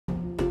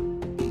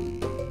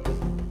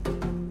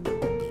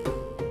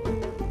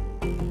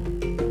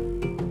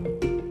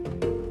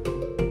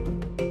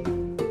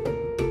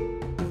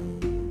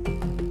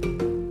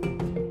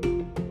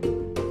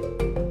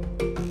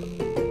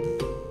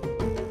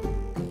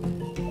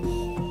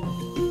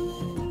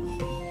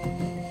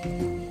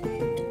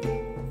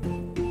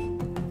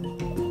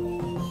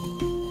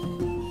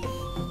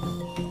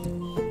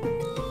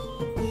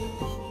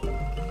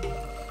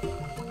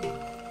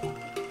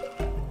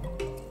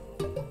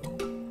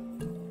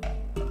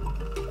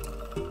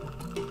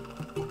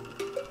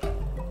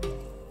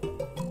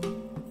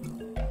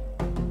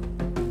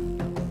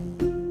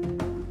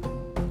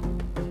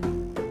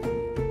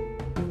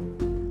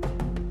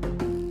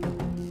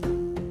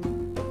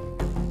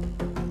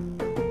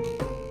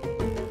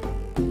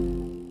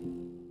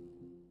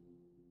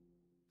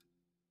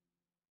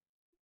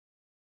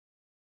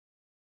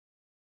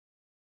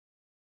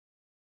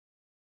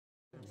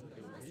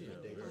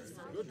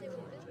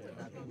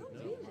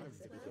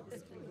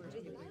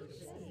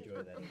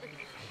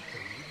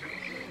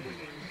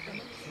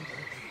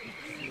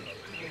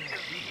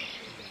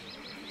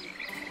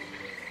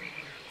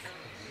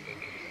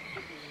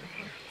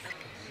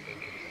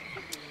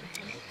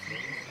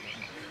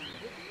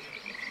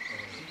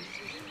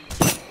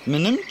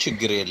ምንም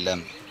ችግር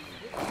የለም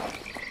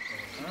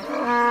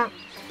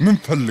ምን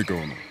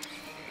ፈልገው ነው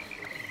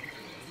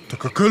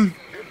ትክክል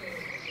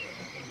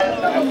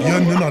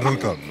ያንን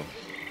አደርጋለሁ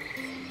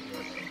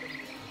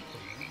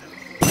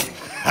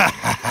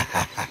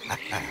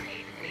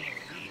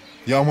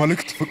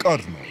የአማልክት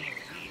ፍቃድ ነው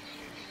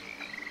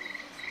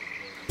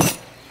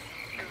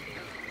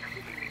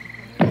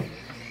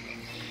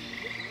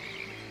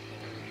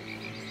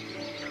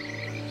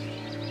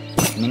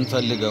ምን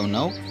ፈልገው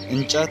ነው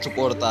እንጨት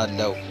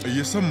ቆርጣለሁ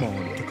እየሰማሁ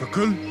ነው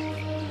ትክክል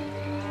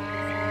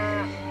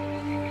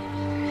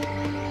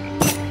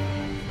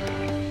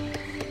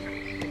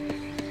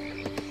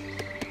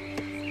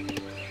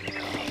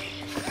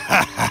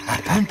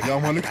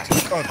የአማልክት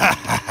ፍቃድ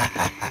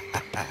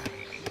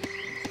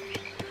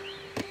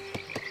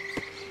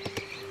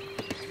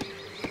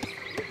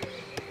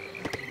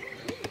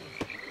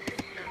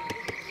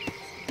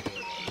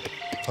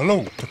ሄሎ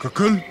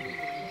ትክክል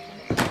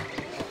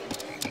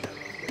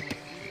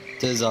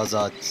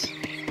ትእዛዛት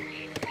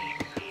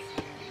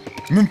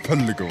ምን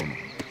ፈልገው ነው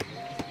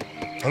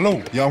ሄሎ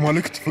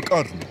የአማልክት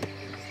ፍቃድ ነው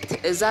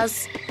ትእዛዝ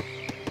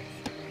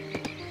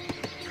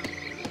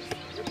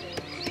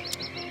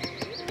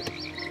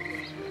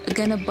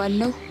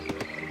እገነባለሁ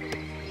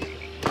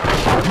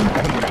ምን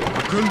ፈልገው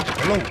ትክክል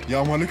ሄሎ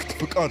የአማልክት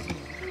ፍቃድ ነው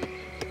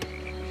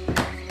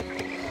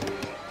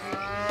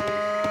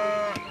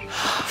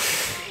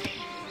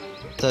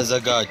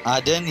ተዘጋጅ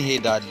አደን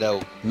ሄዳለው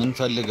ምን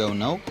ፈልገው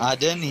ነው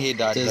አደን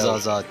ሄዳለው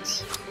ትእዛዛት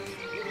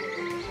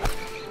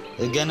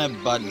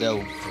እገነባለው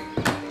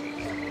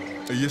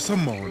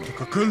እየሰማሁ ነው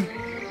ትክክል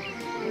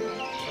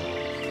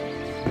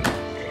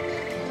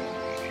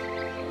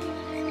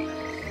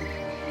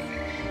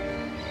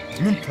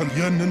ምን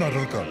ያንን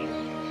አደርጋለሁ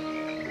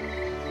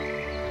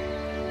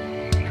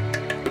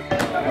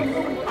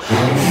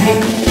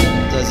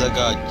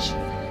ተዘጋጅ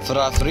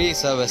ፍራፍሬ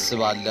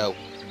ሰበስባለሁ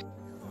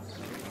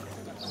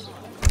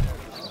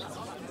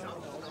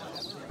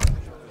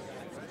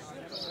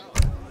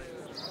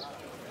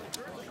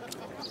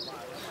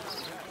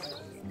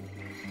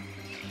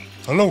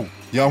ሄሎ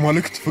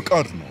የአማልክት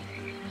ፍቃድ ነው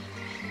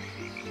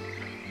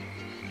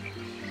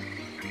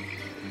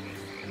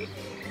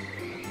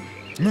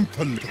ምን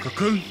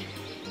ትክክል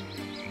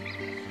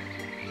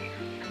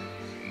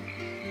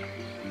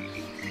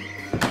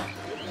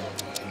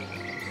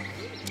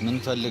ምን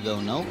ፈልገው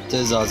ነው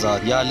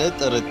ትእዛዛት ያለ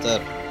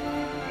ጥርጥር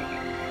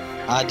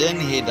አደን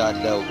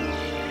ሄዳለው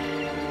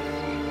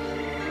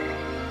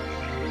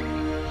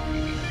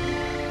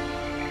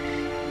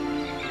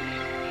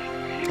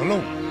ሄሎ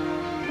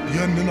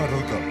ያንን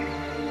አደርጋለሁ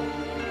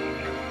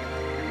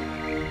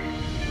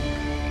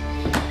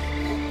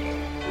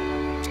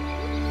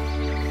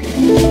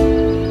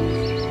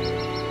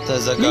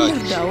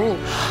ተዘጋጅ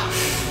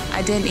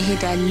አደን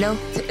እሄዳለሁ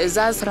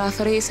ትእዛዝ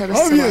ፍራፍሬ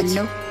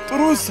ሰበስባለሁ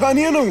ጥሩ ውሳኔ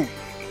ነው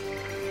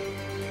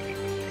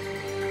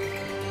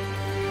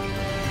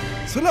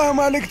ስለ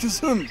አማልክት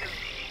ስም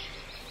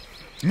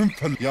ምን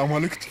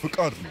የአማልክት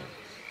ፍቃድ ነው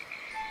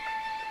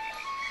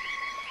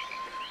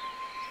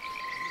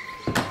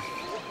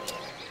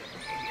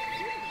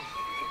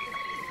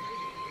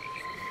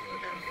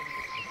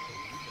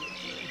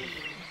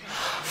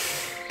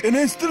ጤና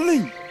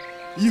ይስጥልኝ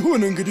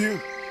ይሁን እንግዲህ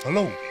ሄሎ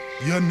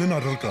ያንን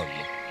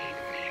አደርጋለሁ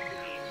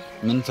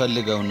ምን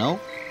ፈልገው ነው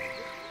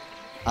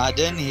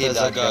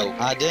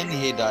አደን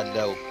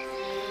ሄዳለው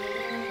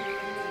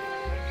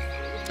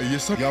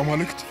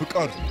የአማልክት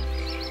ፍቃድ ነው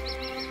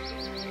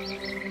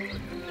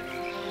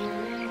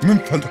ምን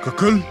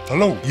ትክክል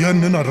ሄሎ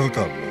ያንን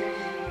አደርጋለሁ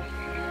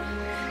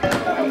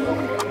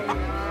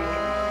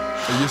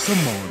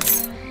እየሰማሁ ነው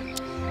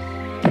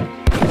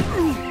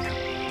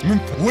ምን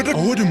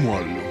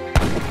ወድመዋለሁ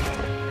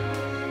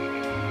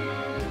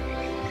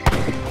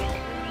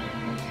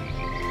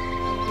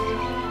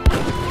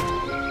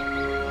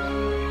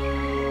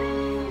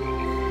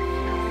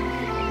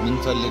ምን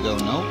ፈልገው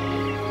ነው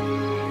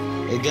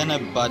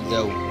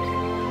እገነባለው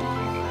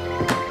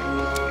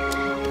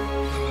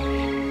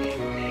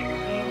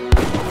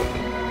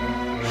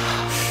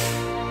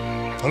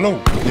ሄሎ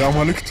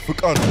የአማልክት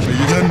ፍቃድ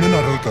ያንን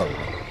አደርጋለሁ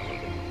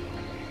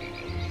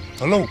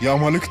ሄሎ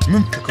የአማልክት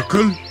ምን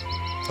ትክክል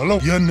ሄሎ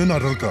ያንን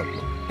አደርጋለሁ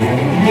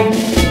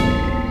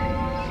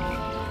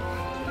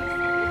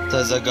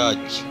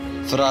ተዘጋጅ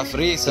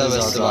ፍራፍሬ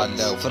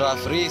ሰበስባለሁ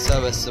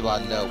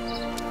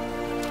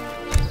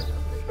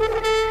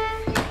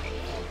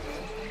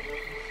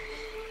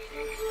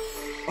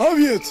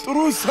አቤት ጥሩ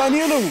ውሳኔ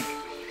ነው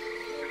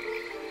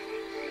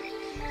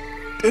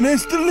ጤና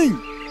ይስጥልኝ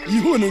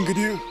ይሁን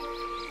እንግዲህ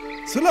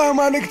ስለ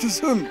አማልክት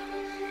ስም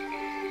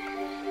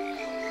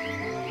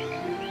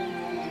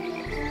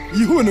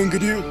ይሁን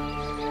እንግዲህ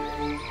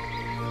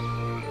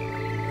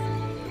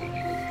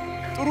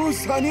ጥሩ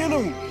ውሳኔ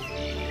ነው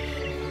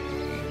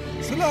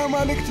ስለ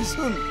አማልክት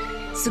ስም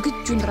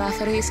ዝግጁን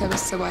ፍራፍሬ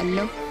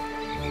ሰበስባለሁ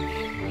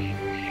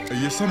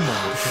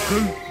እየሰማሁ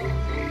ትክክል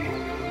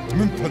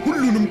ምን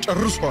ሁሉንም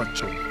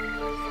ጨርሷቸው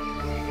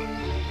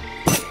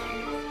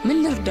ምን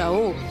ልርዳው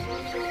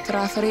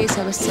ፍራፍሬ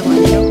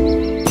ሰበስባለሁ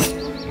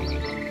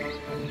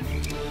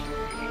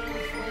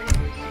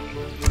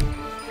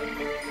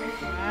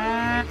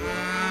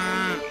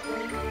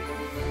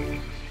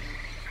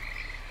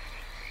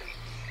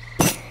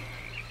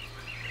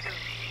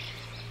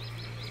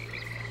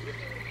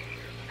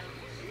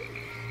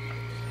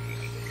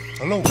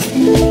Hello.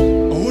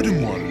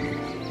 Odimwal.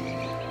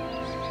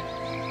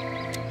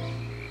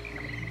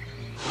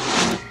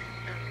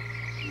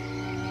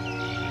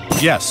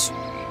 Yes.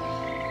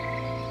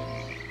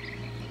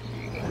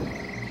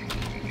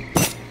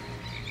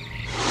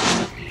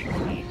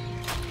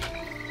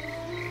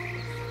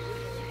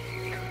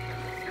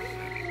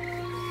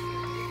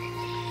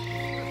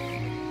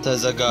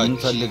 ተዘጋጅ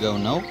እንፈልገው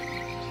ነው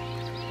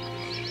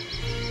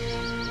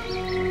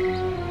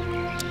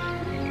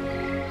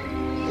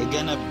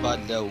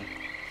እገነባለሁ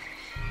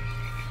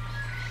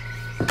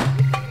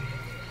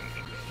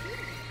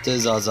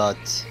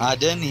ትእዛዛት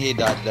አደን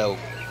ሄዳለሁ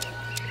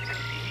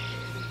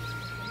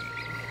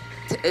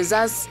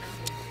ትእዛዝ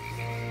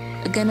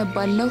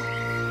እገነባለሁ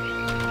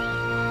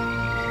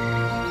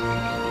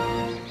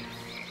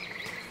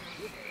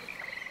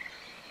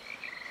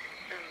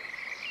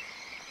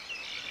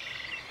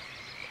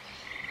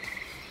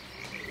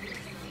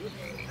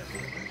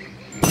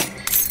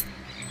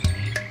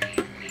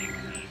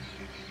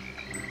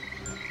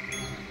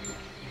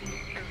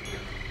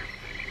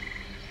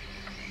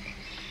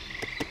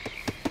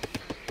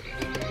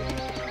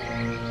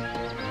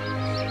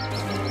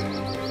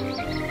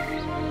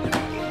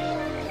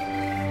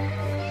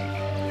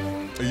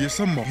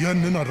እየሰማሁ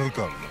ያንን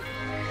አደርጋለሁ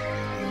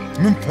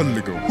ምን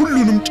ፈልገው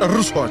ሁሉንም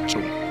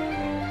ጨርሷቸው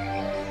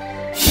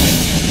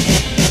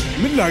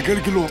ምን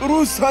ላገልግሎ ጥሩ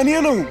ውሳኔ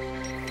ነው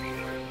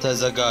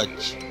ተዘጋጅ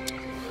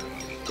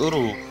ጥሩ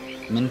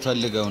ምን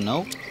ፈልገው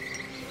ነው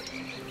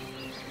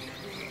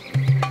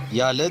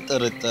ያለ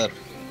ጥርጥር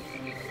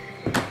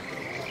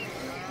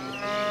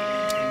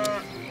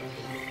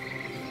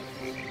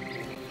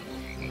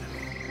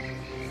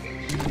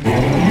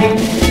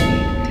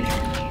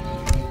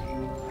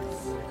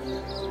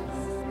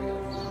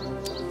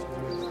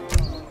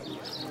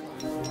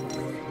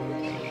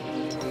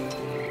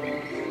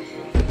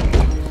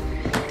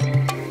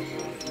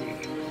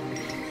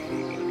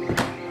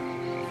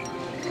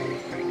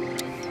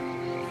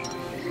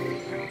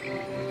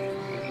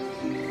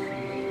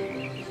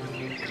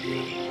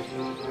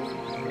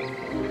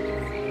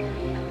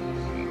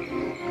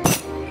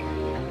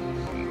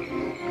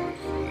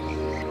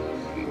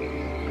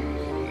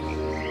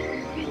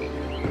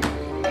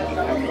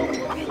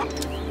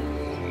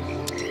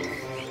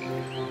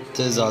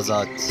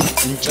ትእዛዛት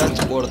እንጨት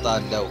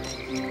ቆርጣለሁ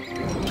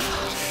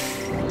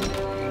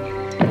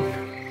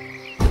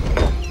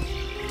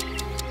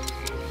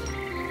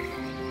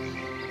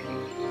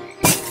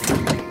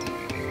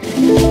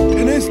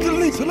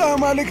እኔስትልኝ ስለ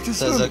አማልክት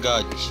ስም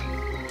ተዘጋጅ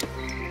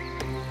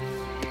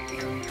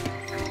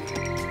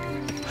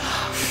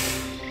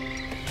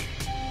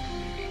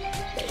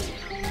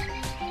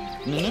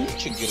ምንም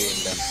ችግር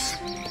የለም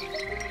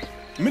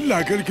ምን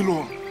ላገልግሎ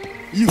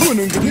ይሁን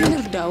እንግዲህ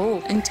ልርዳው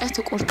እንጨት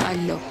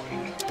ቆርጣለሁ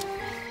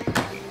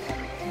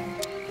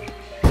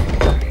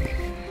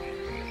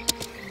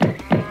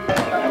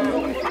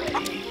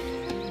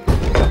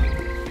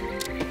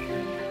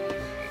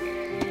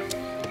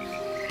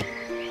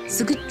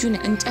ዝግጁን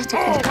እንጨት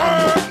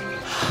ቆርጣለሁ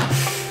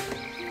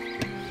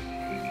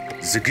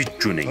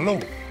ዝግጁ ነኝ ሄሎ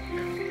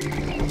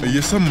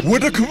እየሰማሁ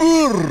ወደ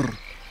ክብር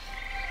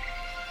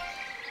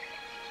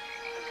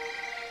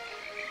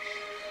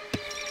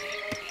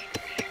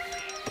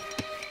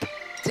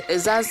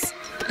ትእዛዝ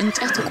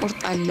እንጨት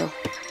ቆርጣለሁ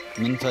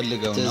ምን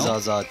ፈልገው ነው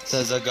ትእዛዛት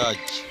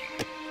ተዘጋጅ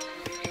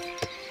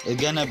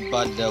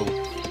እገነባለሁ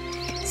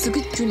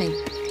ዝግጁ ነኝ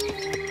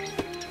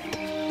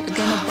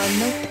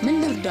እገነባለሁ ምን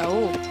ልርዳው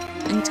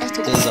እንጨት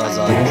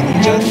ትእዛዛት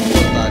እንጨት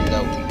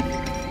ቆርጣለሁ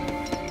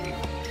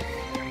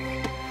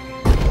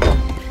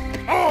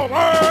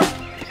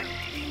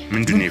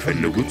ምንድነው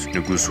የፈለጉት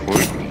ንጉስ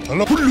ሆይ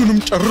ሁሉንም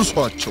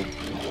ጨርሷቸው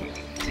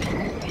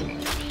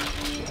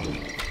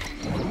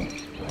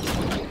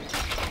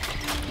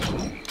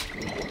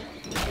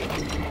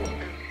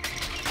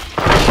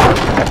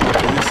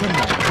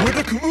ወደ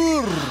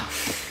ክብር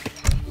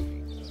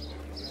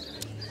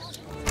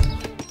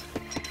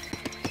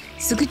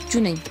ዝግጁ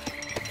ነኝ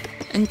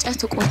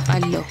እንጨት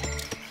ቆርጣለሁ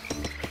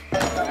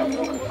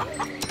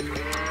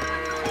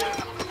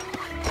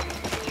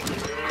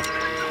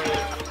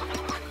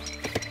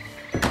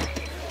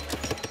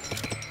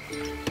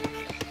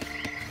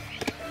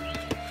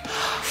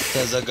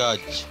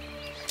ተዘጋጅ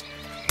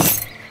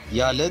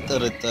ያለ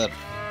ጥርጥር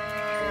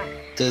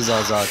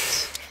ትእዛዛት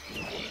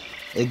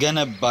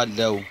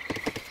እገነባለሁ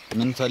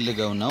ምን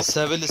ፈልገው ነው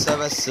ሰብል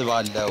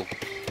ሰበስባለሁ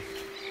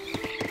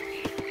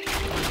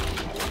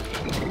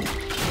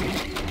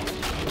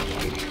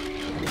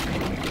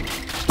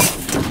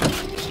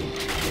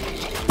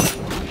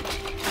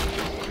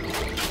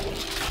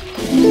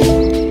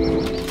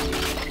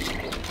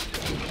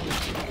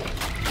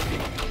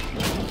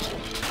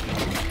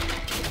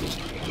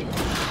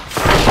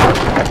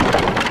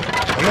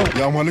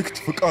የአማልክት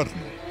ፍቃድ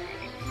ነው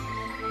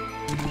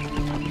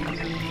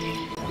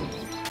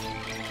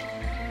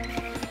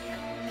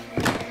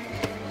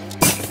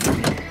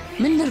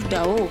ምን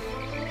ልርዳው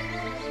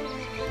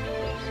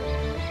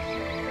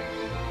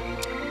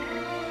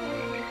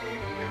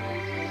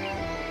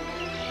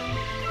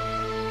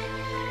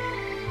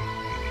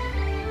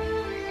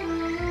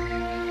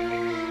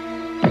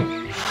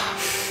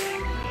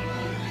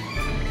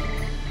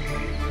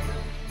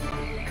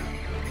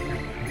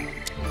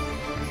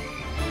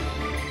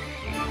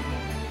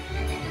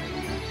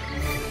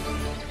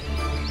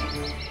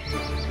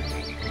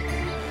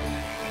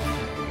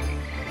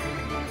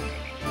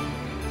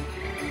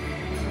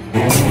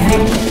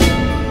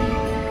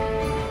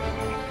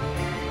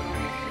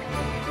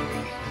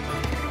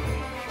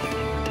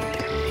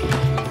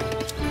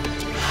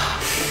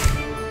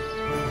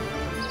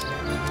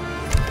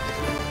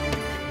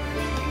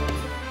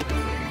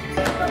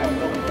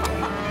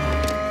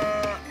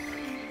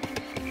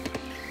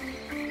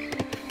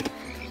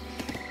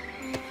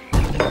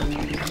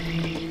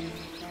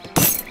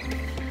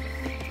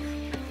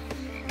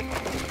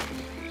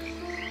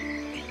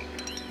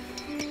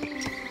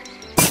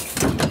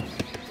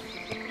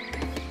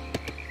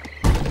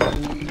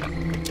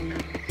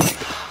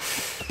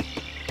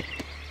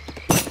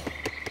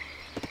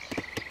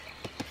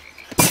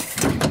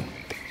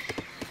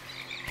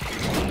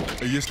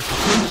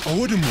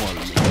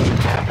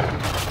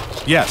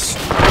Yes.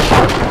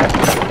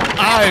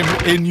 I'm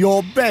in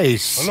your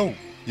base. Hello.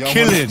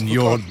 Killing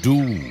your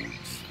dudes.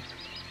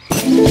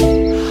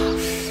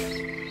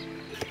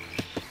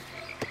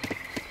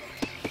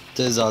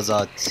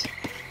 ትእዛዛት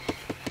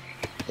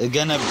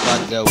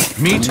እገነባለሁ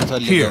Meet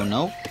here.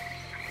 ነው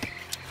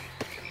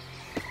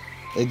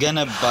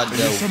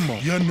እገነባለሁ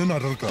ያንን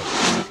አደርጋለሁ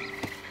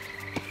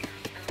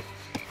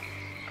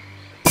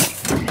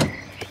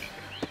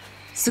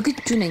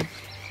ዝግጁ ነኝ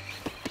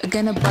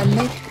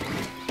እገነባለሁ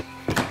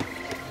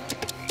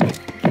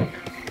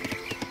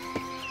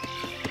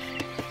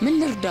ምን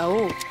ልርዳው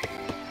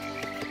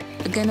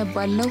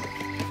እገነባለሁ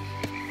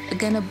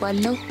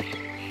እገነባለሁ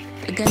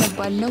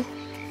እገነባለሁ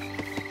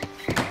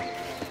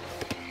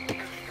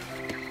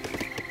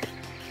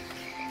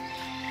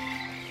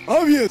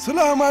አቤት ስለ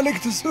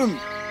አማልክት ስም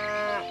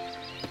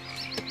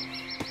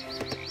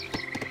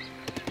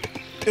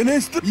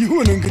እኔስት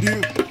ይሁን እንግዲህ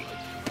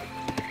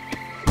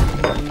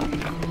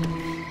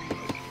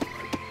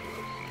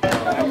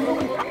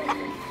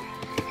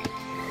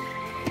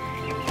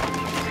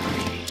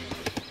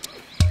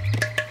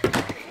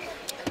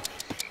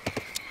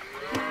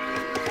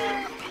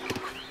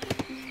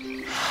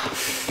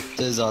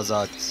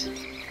ትእዛዛት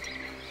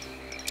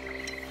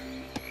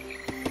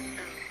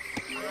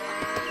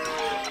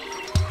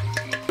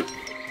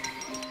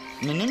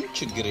ምንም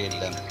ችግር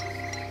የለም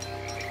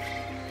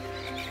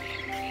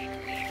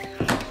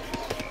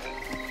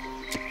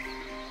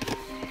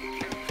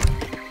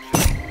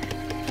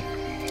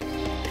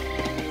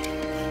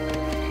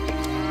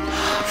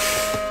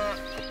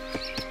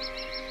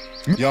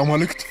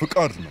የአማልክት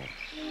ፍቃድ ነው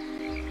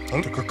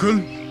ትክክል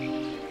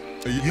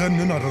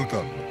ያንን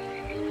አደርጋለሁ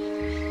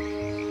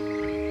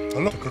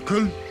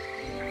ትክክል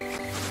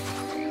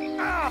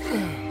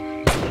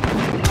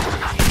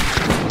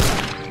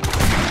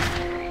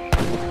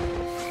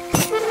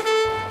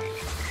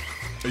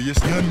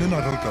ያንን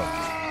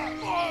አደርጋለሁ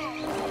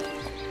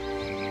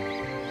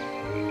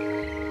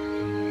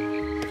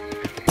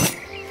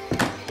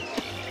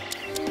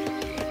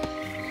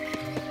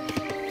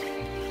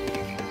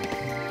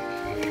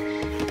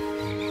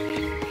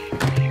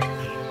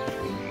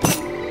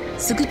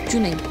ዝግጁ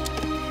ነኝ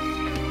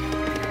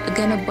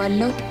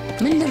እገነባለሁ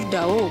ምን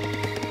ልርዳው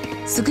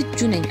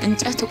ዝግጁ ነኝ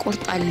እንጨት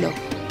እቆርጣለሁ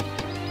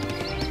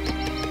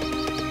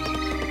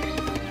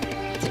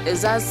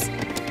ትእዛዝ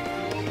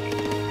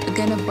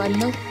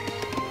እገነባለሁ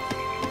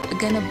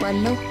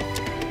እገነባለሁ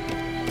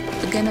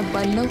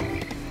እገነባለሁ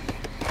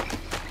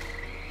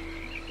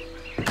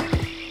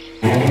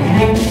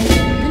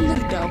ምን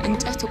ልርዳው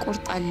እንጨት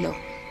እቆርጣለሁ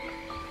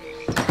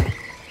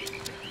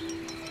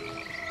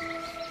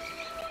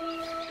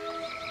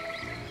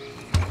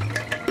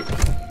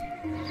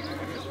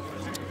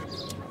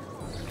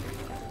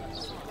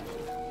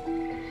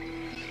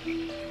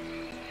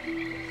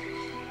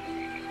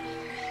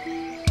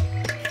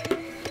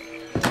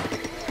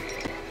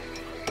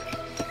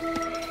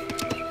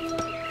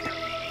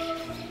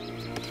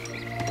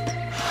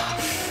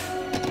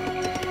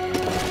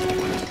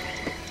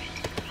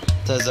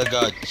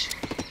ተዘጋጅ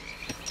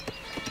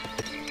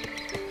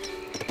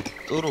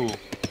ጥሩ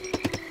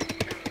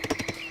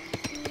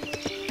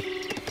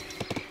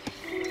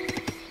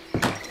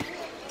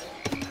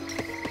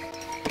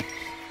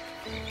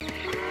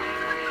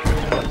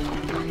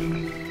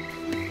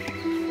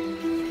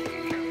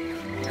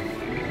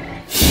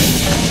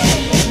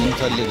ምን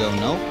ፈልገው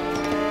ነው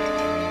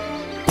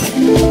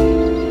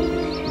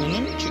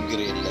ምንም ችግር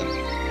የለም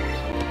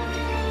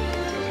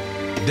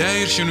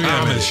داير شنو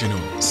يعمل شنو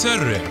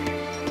سرع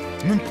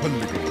من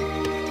فلقه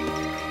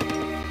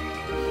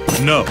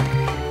No.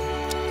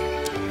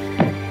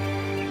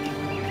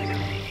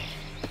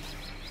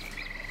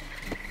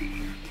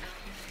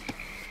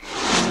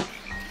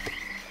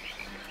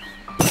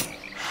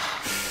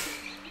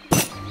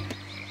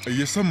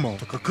 እየሰማው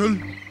ትክክል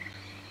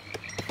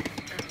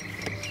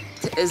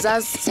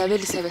ትእዛዝ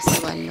ሰብል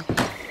ሰበስባለሁ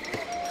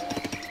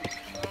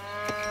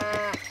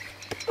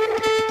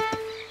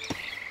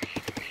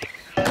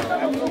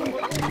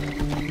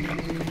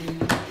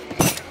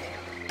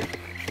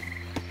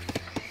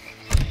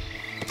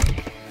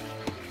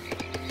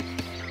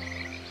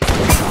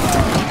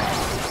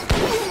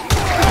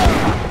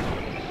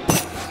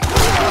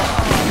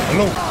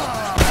Hello.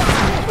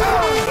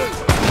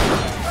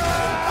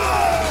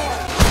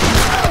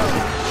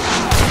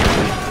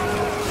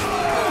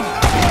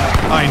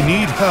 I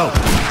need help.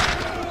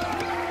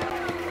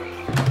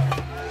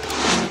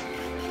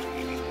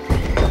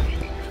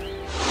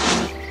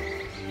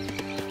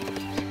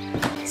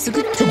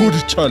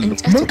 ተጎድቻለሁ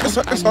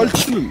መንቀሳቀስ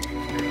አልችልም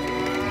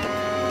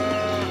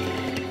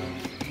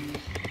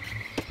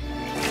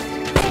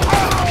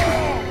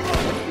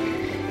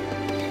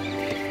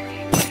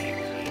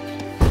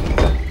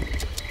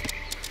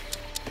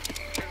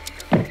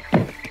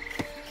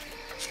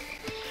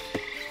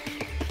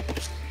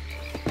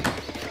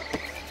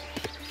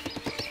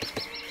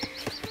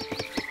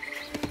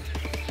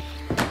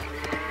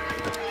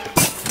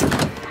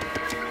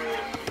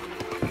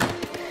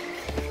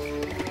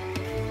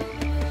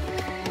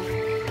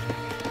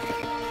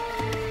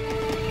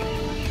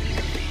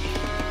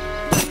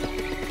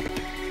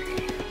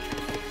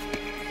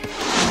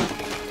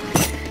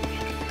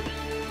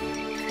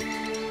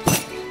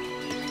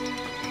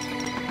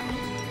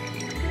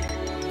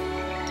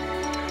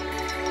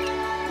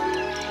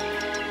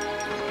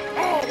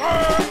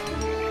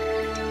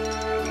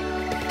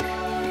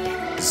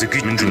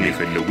ዝግጅ ምንድነው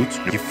የፈለጉት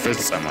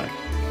ይፈጸማል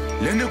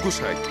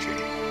ለንጉሳችን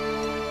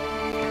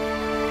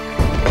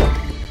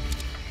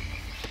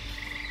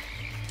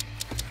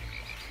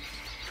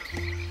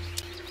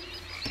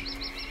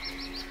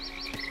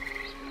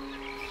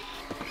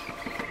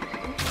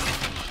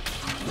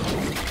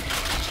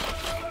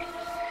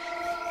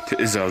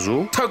ትእዛዙ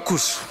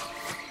ተኩስ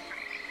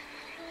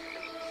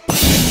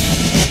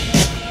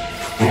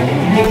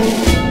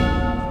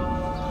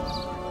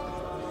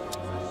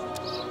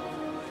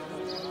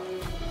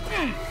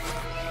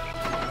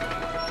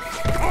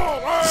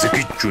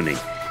ዝግጁ ነኝ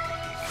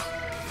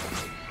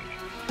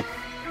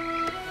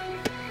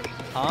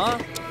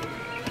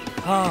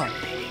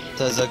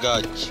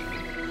ተዘጋጅ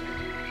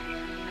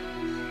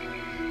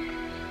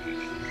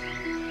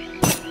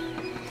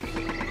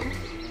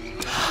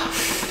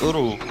ጥሩ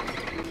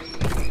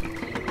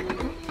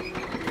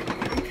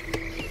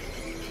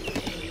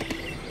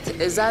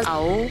ትእዛዝ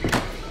አዎ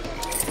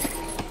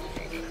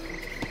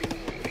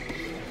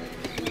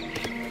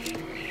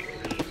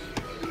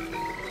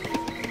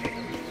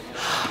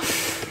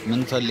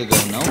ምን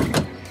ፈልገው ነው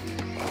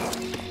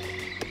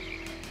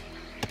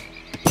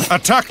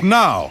Attack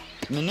now.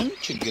 ምንም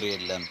ችግር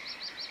የለም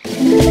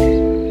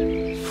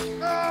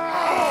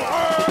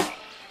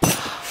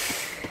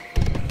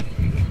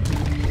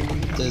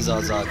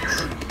ትእዛዛት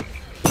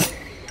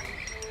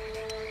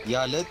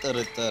ያለ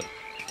ጥርጥር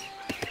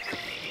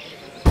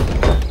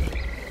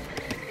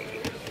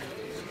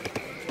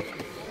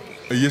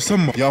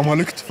እየሰማው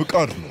የአማልክት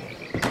ፍቃድ ነው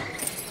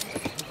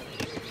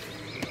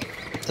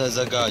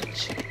ተዘጋጅ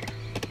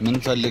ምን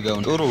ፈልገው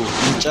ነው ጥሩ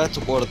እንጨት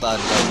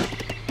ቆርጣለሁ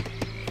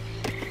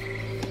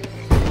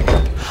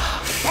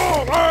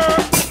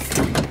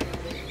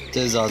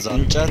ትእዛዝ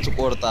እንጨት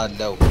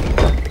ቆርጣለሁ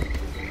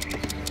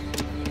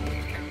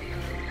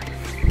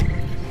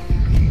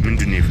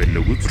ምንድነው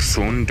የፈለጉት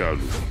እርስዎ እንዳሉ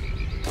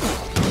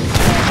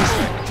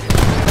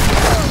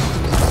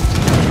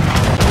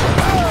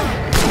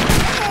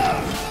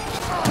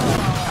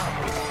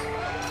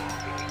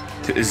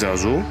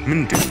ትእዛዙ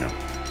ምንድነው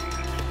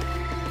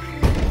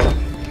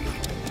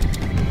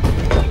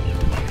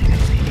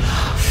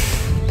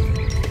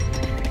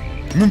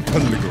ምን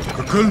ፈልገው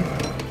ትክክል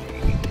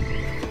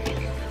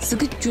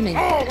ዝግጁ ነኝ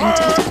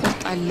እንጨት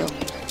ቆርጣለሁ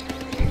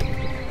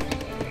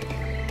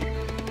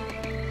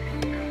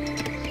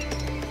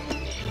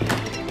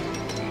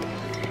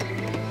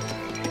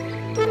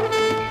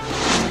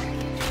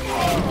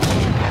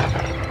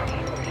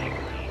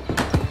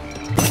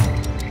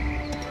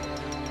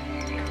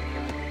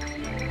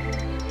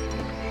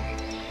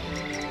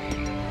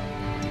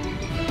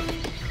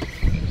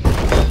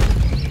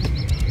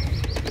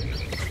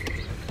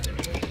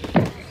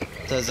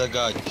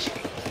ተዘጋጅ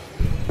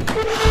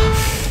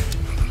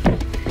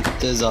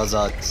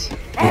ትእዛዛት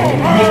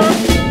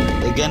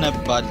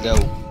እገነባለሁ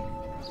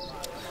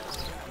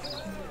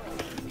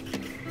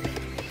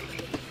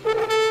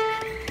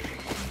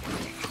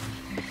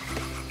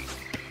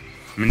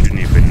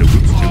ምንድነው የፈለጉት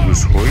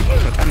ንጉስ ሆይ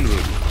ፈጣን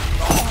በሉ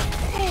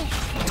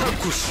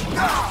ተኩስ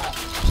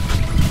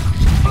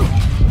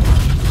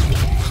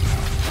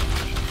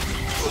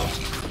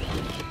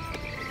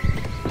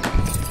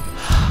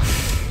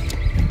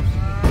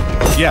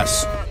Yes.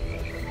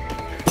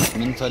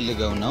 ምን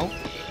ፈልገው ነው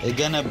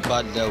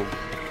እገነባለሁ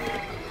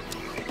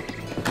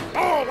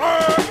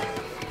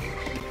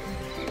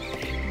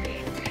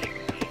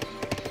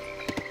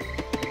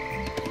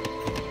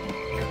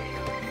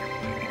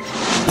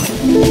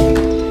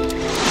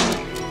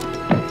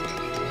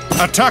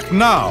Attack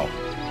now!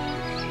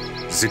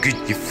 ዝግጅ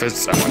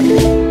ይፈጸማል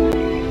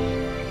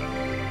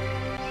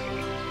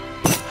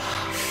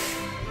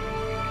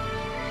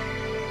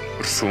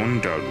እርስዎ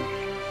እንዳሉ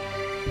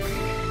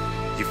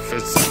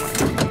ይፈጸማል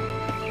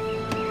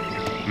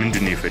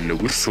ምንድነው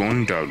የፈለጉት እርስዎ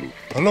እንዳሉ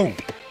ሄሎ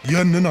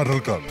ያንን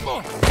አደርጋለሁ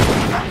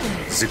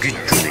ዝግጁ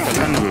ነኝ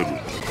ፈጠን በሉ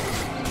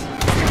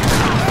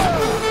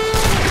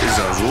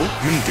ትዕዛዞ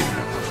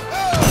ምንድነው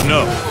No.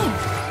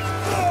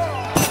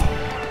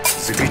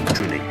 ዝግጁ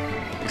ነኝ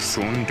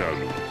እርስዎ እንዳሉ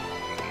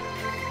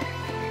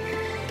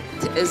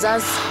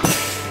ትዕዛዝ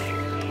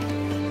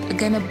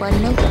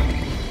እገነባለሁ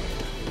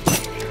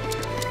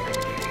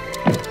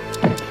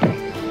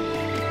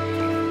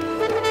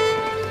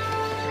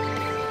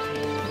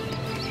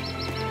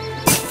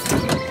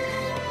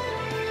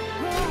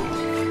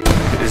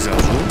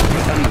ትዕዛዞ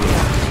ፈጠን በሉ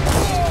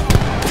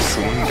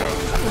እርስዎ እንዳሉ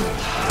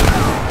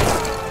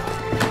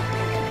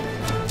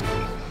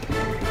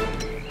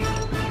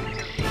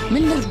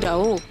ምን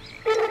ልርዳው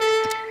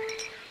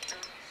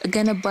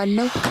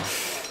እገነባለሁ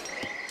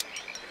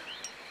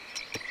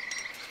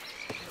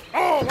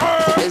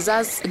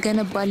ትዕዛዝ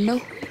እገነባለሁ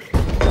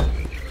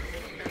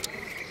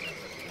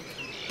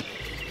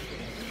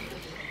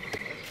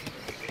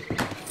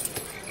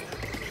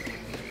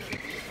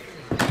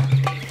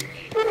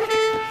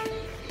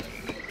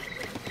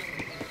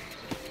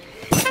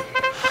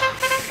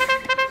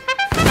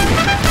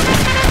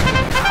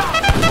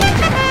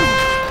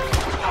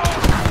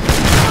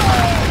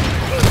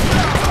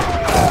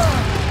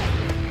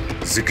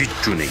ዝግጁ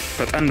ነኝ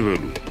ፈጠን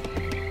በሉ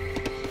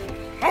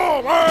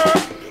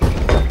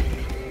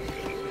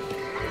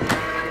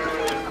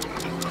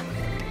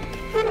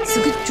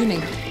ዝግጁ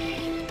ነኝ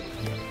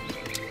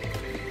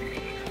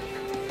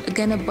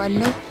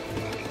እገነባለሁ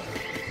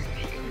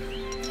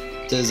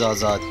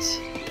ትዕዛዛት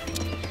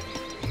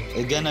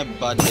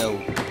እገነባለሁ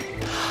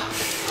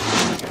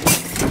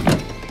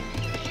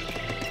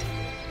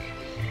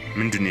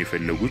ምንድነው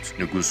የፈለጉት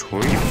ንጉስ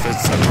ሆይ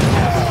ይፈጸማል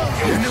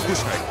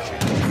ለንጉሳችን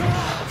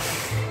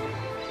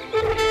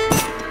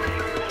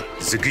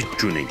ዝግጁ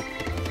ነኝ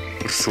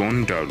እርስዎ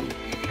እንዳሉ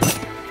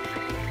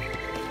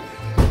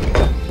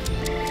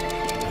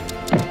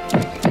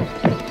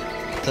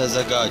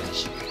ተዘጋጅ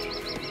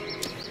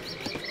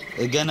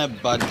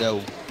እገነባለሁ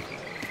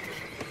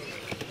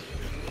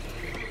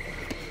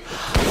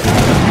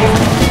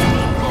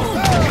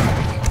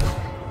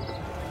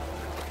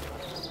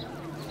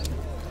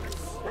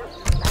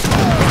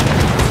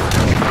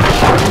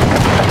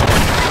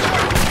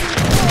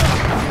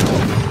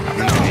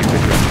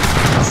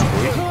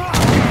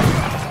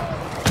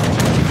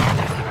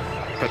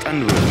ፈጠን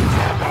በሉ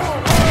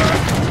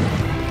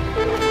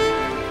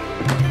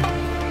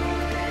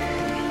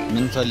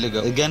ምን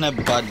ፈልገው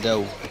እገነባለሁ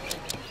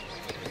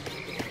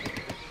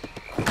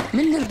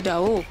ምን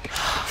ልርዳው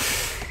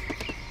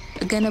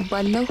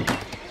እገነባለሁ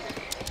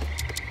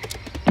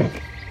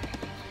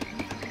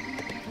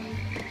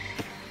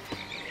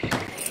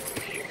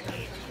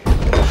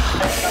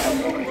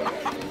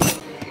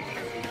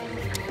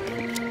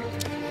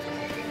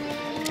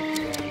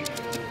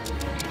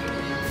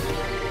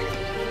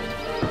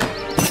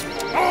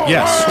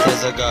Yes.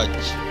 ተዘጋጅ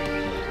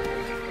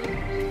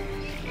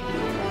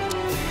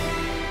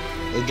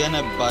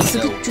እገነባለሁ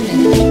ዝግጁ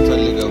ነኝ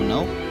ፈልገው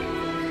ነው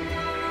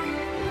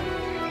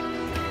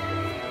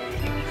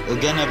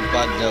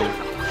እገነባለሁ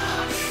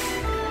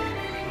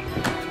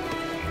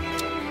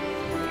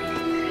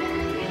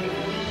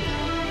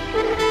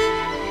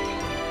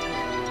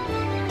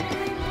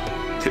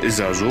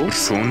ትዕዛዞ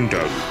እርስዎ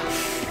እንዳሉ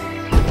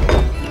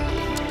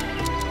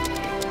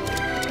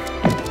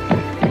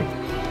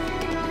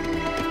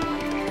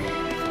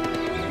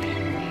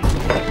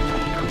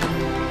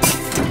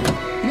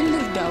ምን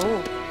ልርዳው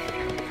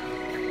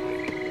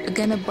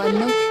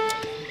እገነባለሁ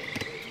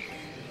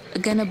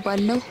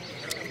እገነባለሁ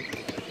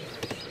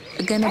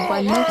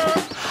እገነባለሁ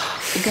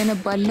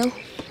እገነባለሁ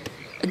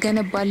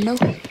እገነባለሁ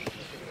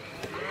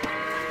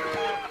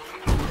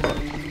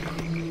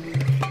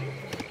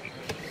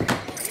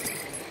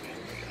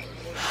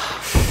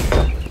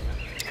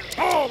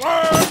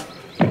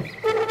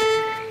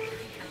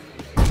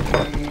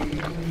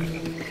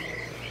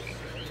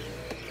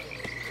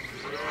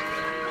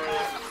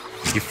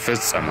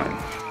ይፈጸማል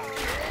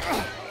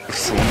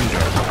እርስዎ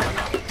እንዳሉ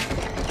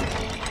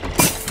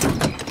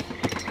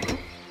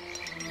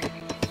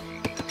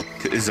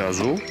ትዕዛዞ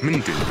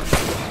ምንድነው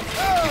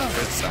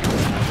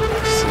ይፈጸማል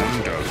እርስዎ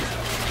እንዳሉ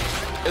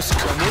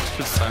እስከ ሞት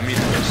ፍጻሜ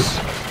ድረስ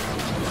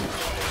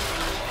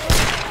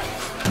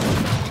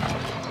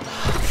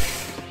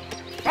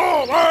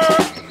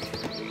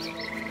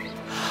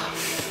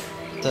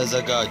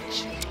ተዘጋጅ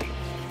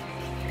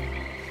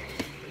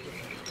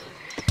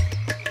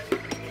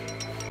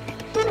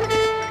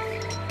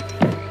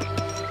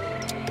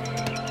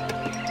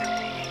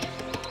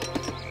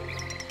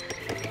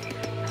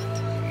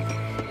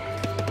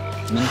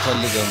ምን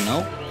ፈልገው ነው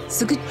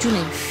ዝግጁ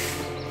ነኝ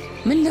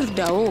ምን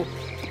ልርዳው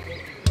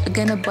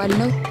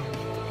እገነባለሁ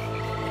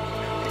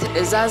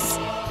ትዕዛዝ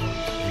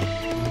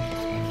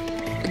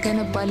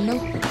እገነባለሁ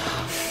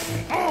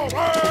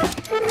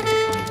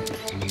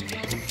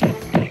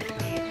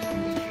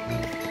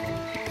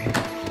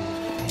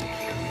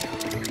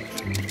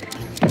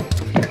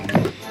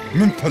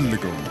من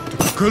فلقوا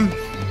تكل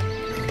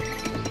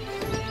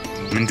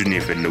ምንድን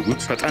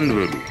የፈለጉት ፈጣን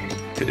በሉ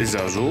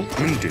ትዕዛዞ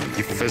ምንድን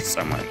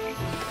ይፈጸማል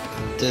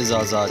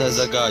ትዕዛዛት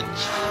ተዘጋጅ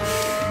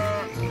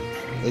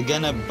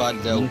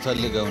እገነባለሁ ምን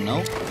ፈልገው ነው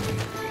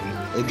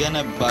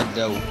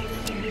እገነባለሁ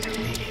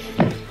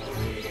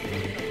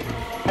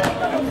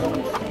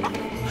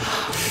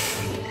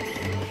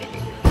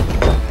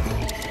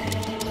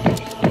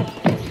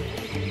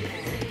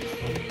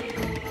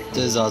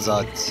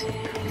ትዕዛዛት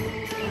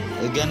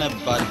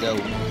እገነባለሁ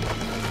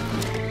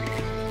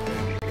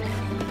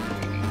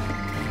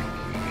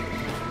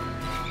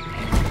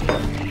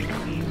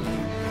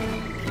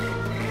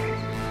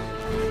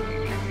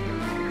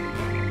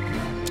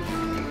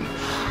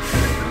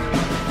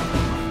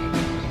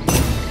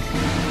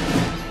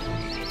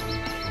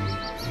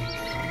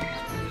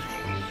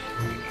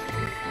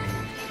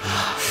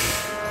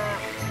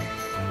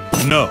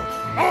No.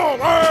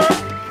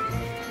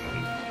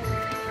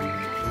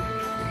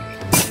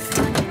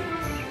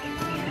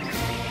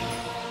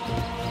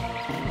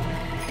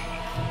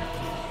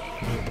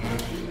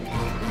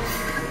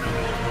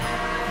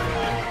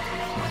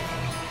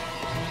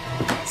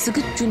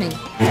 ዝግጁ ነኝ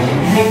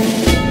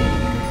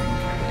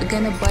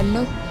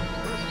እገነባለሁ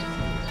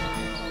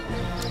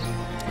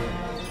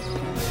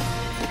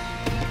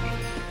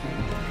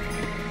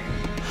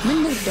ምን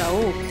ልርዳው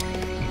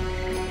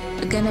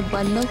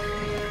እገነባለሁ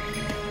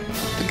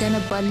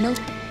እገነባለሁ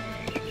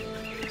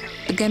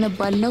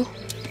እገነባለሁ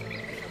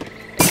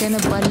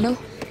እገነባለሁ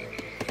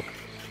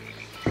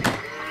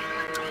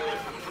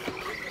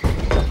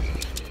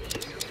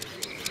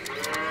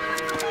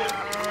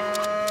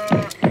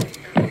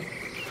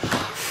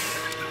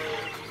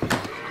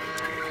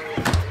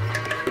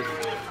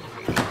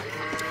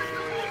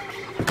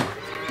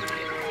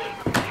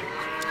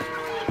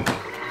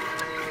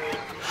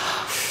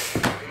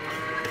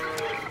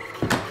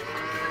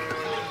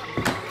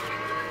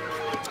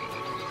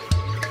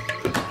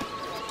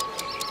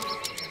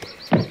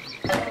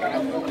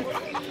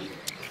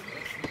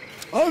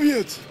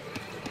አብየት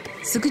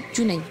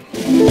ዝግጁ ነኝ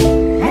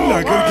ምን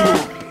ላገልግለው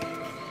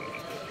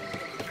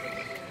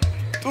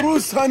ጥሩ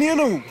ውሳኔ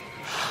ነው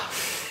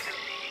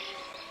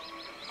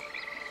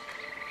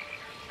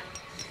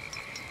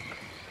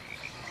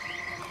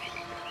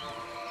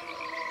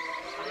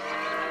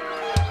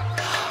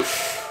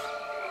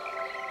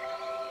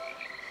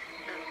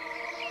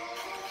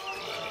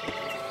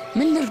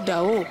ምን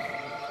ልርዳው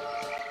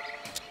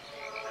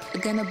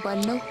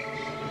እገነባለሁ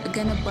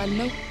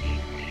እገነባለሁ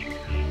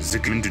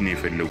ዝግ ምንድን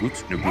የፈለጉት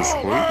ንጉስ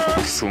ሆይ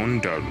እርስዎ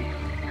እንዳሉ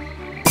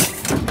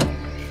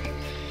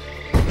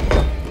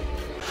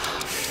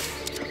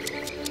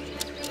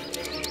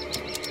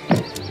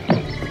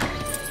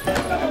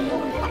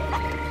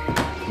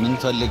ምን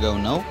ፈልገው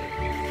ነው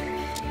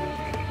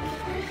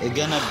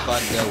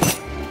እገነባለሁ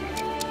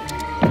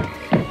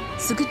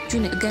ዝግጁ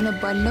ነኝ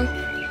እገነባለሁ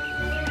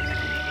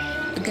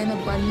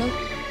እገነባለሁ ምን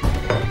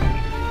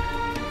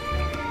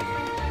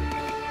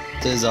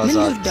ትዕዛዛት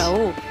ልርዳው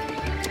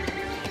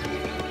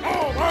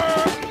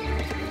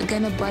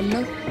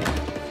እገነባለሁ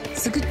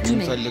ዝግጁ ምን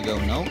ነኝ ፈልገው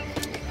ነው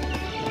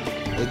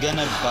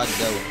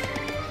እገነባለሁ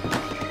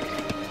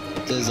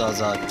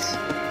ትዕዛዛት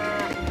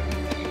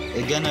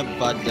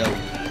እገነባለሁ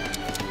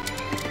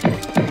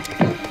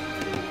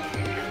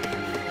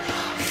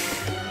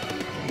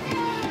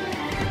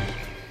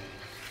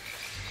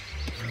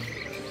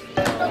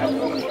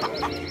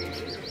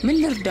ምን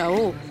ልርዳው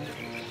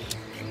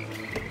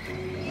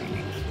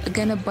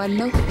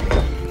እገነባለሁ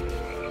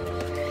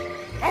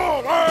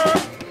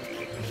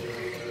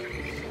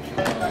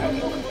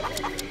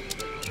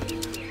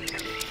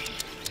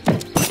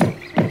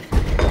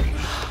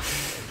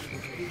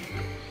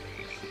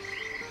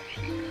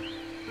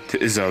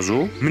ትዕዛዞ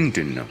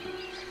ምንድን ነው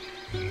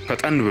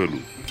ፈጣን በሉ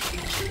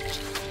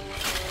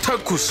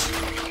ተኩስ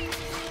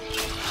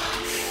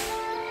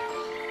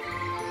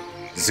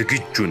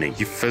ዝግጁ ነኝ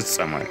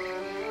ይፈጸማል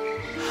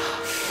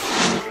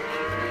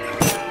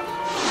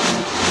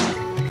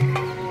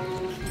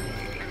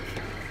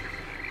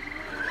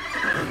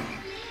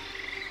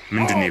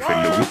ምንድን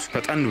የፈለጉት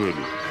ፈጣን በሉ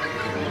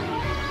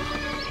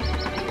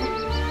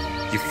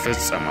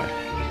ይፈጸማል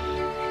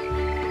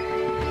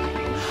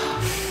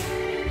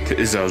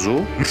ትዕዛዞ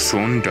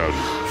እርስዎ እንዳሉ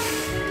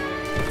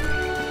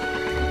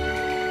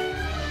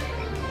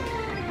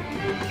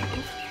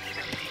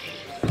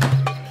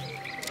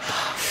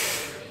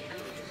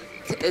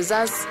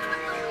ትዕዛዝ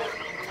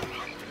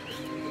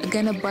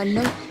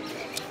እገነባለሁ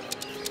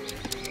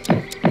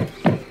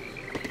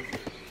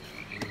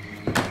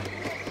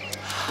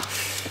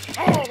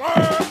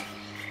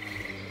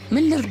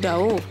ምን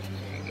ልርዳው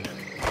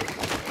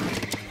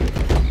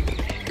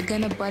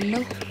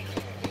እገነባለሁ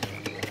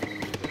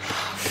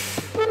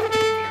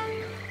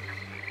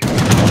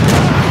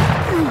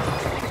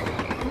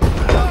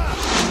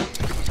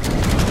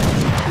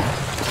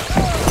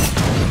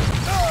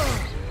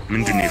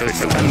ምንድን የፈለጉት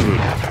ፈጣን በሉ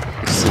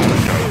እርስዎ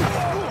እንዳሉ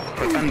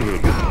ፈጣን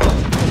በሉ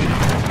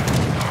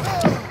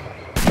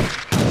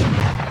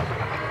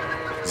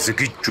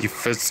ዝግጁ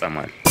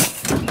ይፈጸማል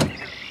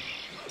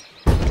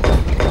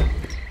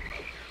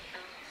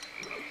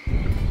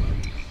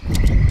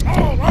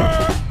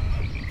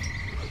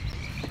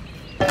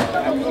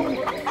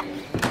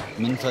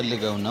ምን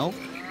ፈልገው ነው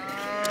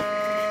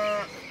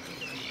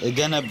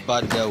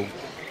እገነባለው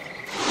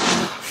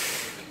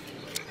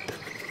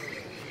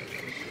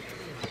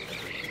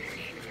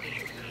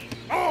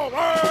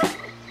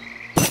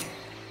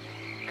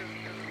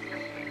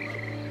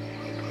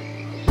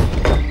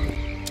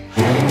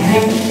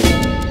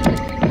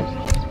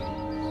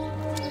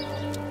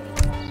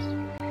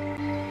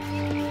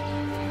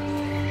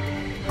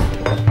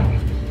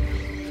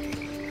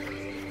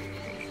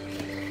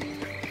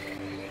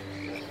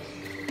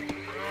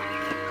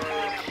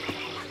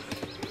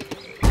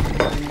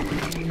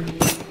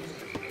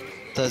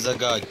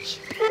ተዘጋጅ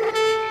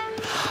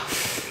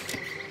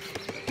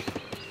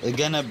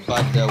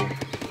እገነባለው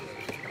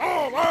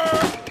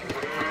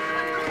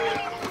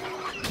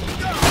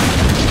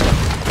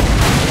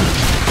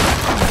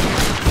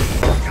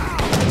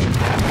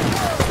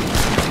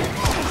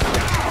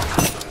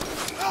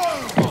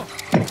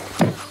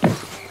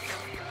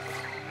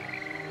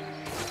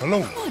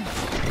Hello.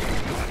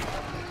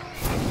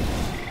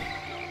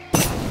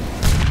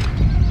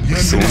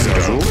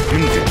 ትእዛዙ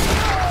ምንድን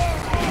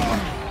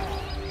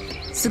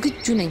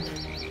ዝግጁ ነኝ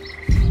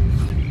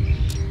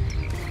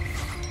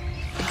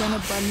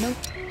እገነባለው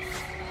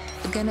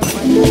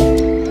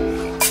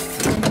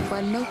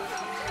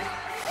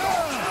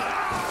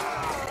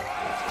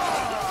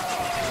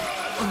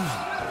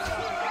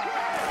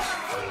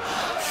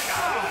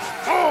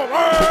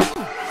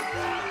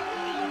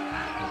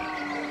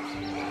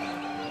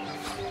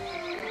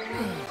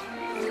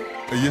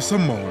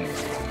እየሰማሁ ነው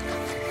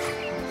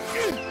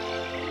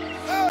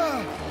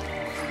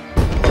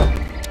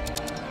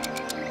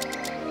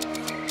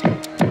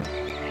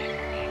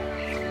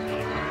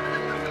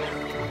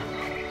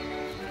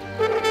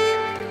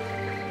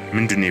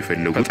ምንድነው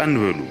የፈለጉት ፈጣን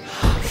በሉ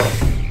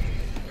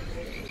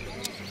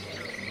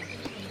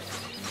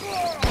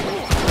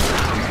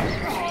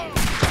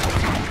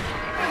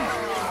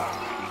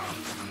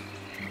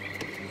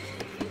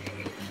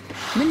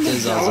ምን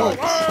ልርዳው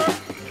ትእዛዛት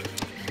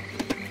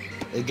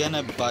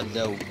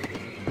እገነባለው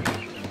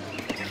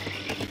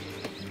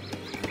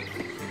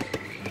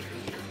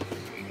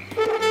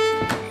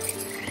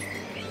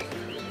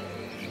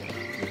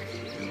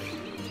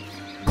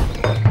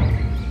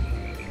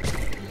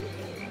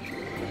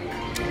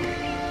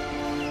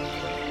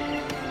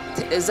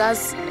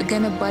ትእዛዝ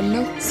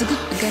እገነባለው ዝግጁ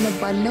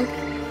እገነባለው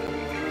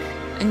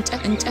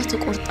እንጨት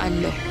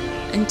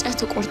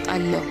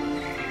እቆርጣለሁ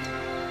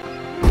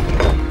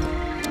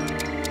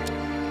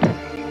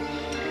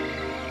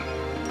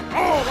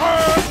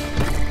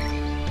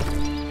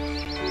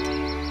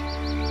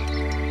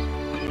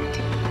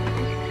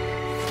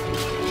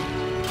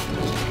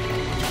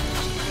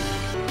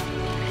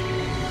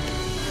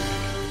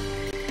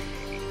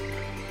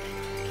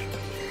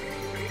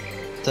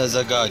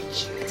ተዘጋጅ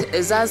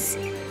ትእዛዝ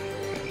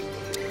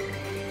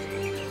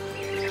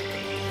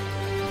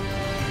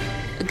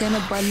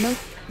እገነባለው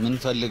ምን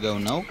ፈልገው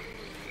ነው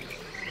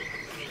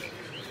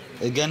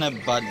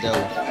እገነባለው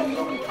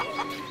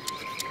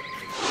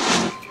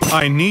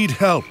I need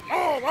help.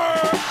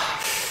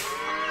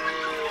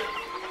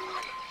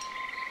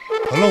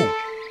 Hello.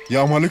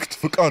 የአማልክት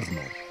ፍቃድ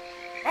ነው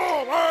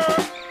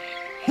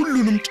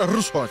ሁሉንም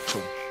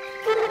ጨርሷቸው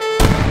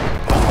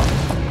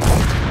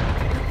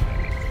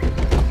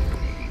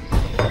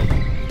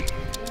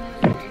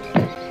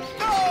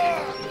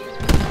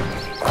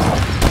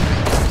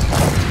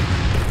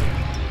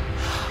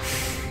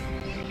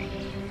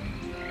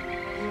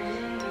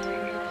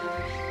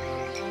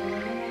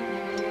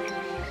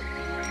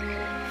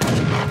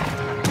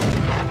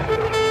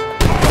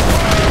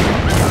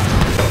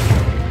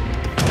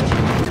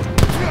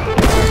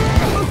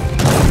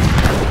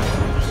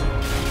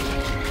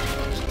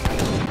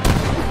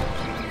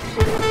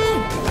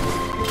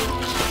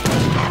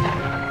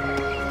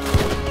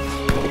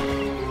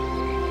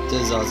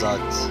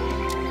ትእዛዛት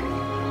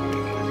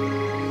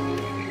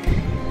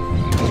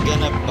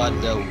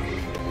እገነባለው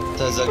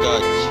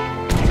ተዘጋጅ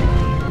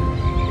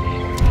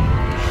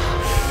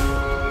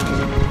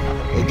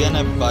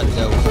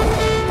እገነባለው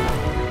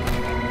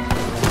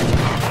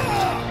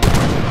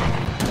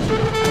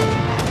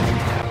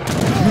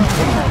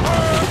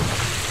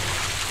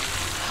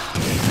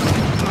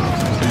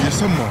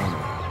እየሰማሁ ነው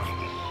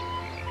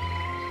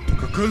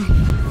ትክክል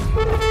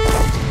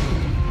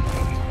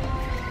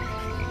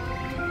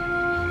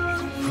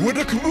ወደ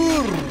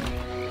ክብር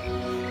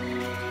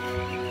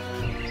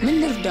ምን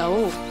ልርዳው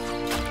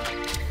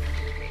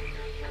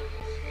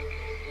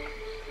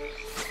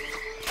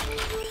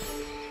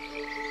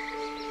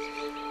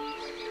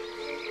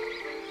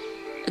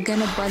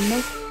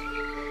እገነባለው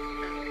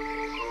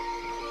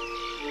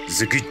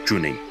ዝግጁ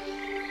ነኝ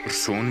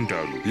እርስዎ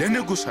እንዳሉ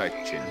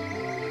ለንጉሳችን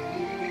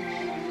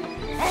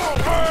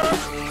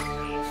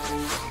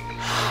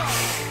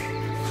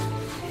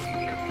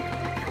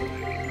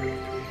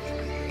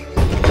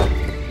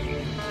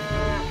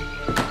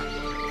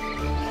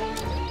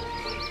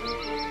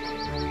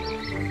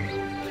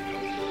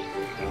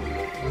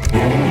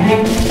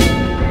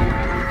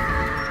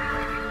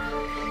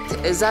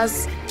ትዕዛዝ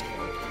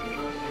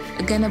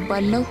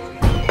እገነባለሁ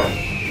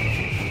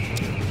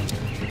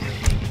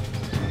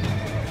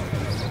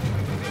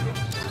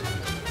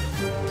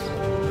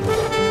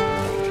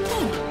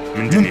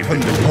ምንድን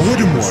የፈለገው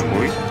አወድመዋለሁ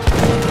ሆይ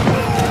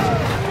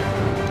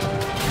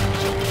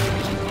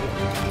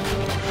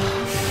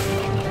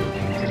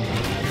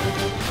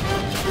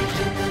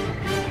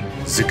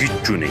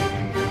ዝግጁ ነኝ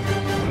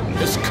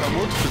እስከ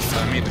ሞት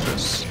ፍጻሜ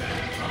ድረስ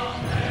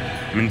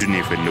ምንድን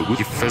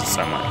የፈለጉት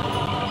ይፈጸማል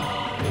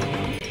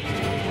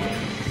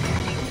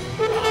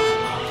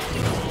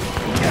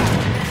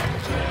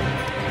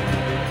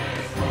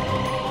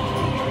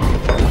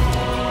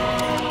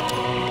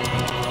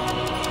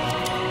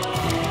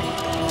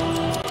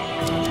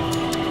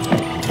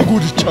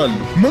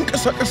ተጎድቻለሁ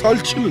መንቀሳቀስ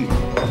አልችልም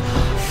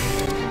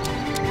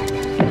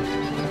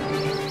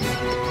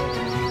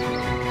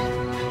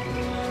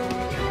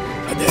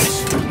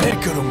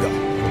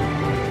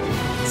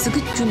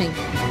ዝግጁ ነኝ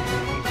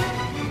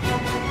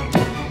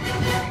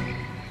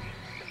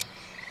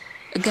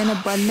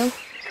እገነባለሁ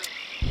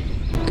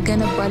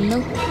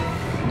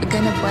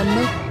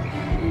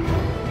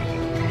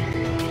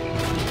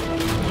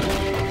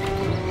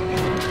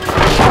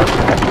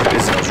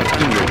ትዕዛዙ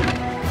ቀን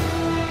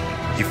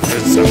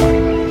ይፈጸማል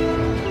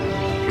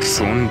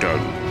እርስዎ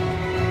እንዳሉ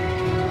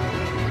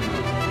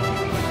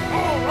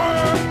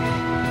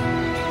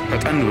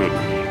ፈጠን በሉ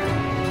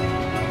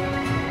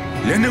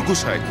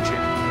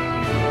ለንጉሳችን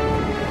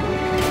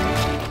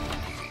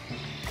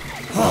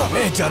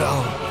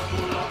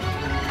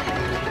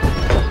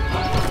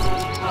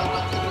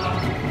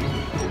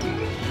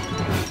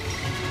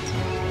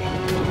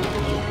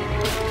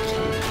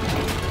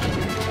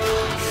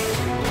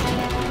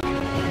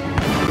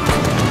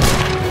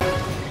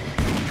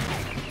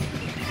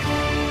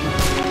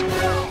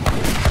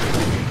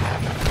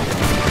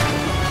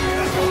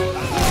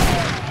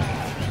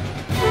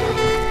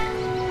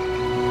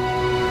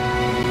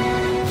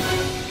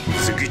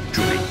ዝግጁ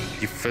ነኝ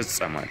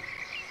ይፈጸማል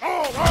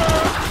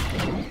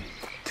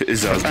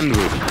ትዕዛዝ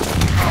አንብቡ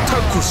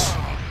ተኩስ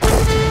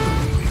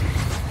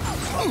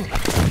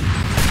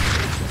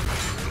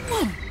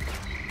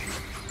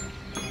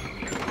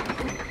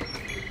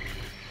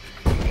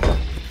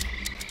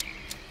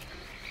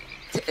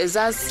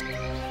ትዕዛዝ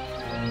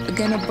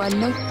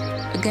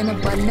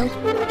እገነባለሁ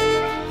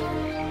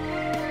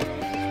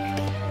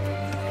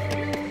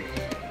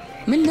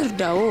ምን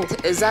ልርዳዎ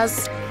ትዕዛዝ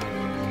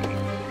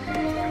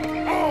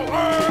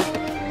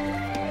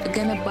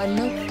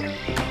እገነባለሁ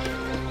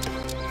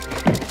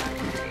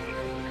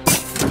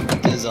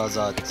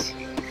ትዕዛዛት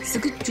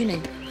ዝግጁ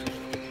ነኝ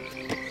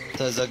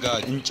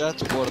ተዘጋጅ እንጨት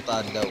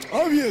ቆርጣለሁ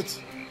አቤት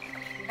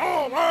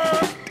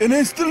ጤና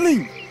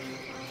ይስጥልኝ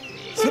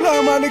ስለ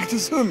አማልክት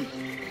ስም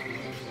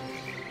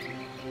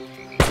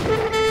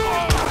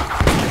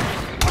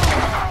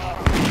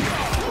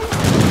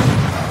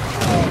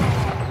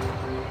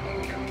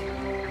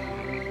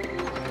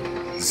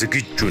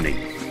ዝግጁ ነኝ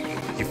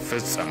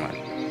ይፈጸማል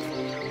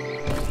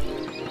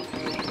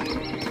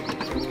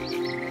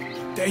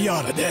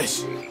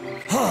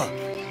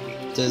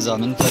ትዕዛዝ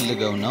ምን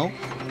ፈልገው ነው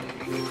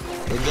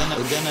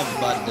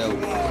እገነባለሁ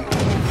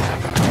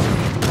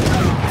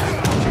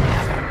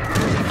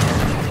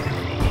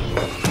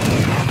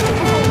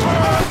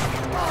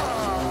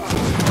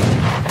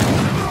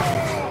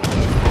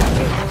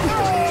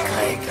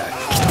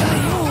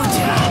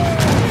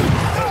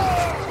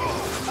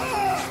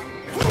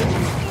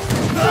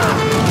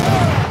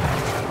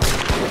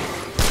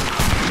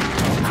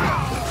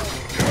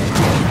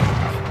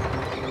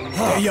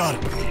तैयार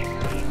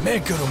मैं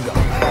करूंगा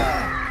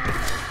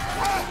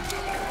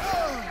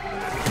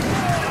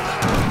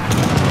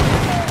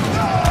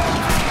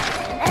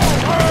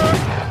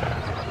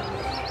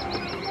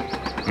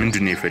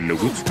ምንድን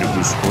የፈለጉት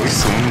ንጉስ ሆይ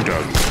ሰው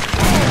እንዳሉ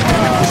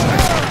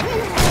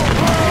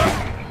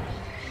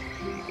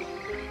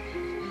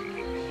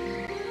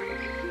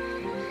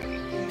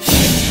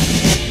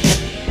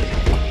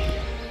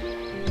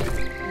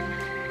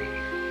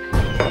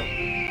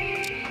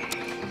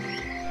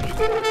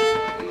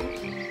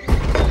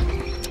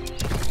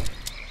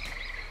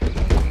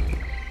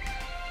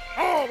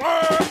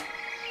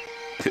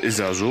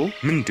ትዕዛዙ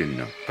ምንድን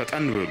ነው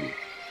ፈጠን በሉ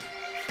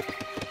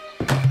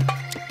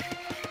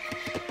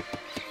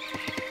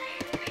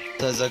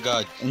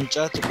ተዘጋጅ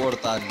እንጨት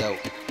ቆርጣለሁ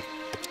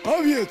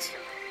አቤት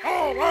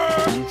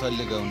ምን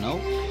ፈልገው ነው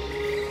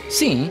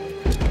Sim.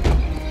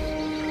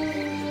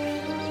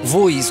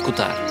 Vou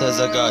escutar.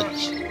 ተዘጋጅ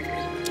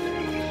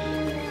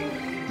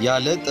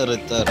ያለ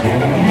ጥርጥር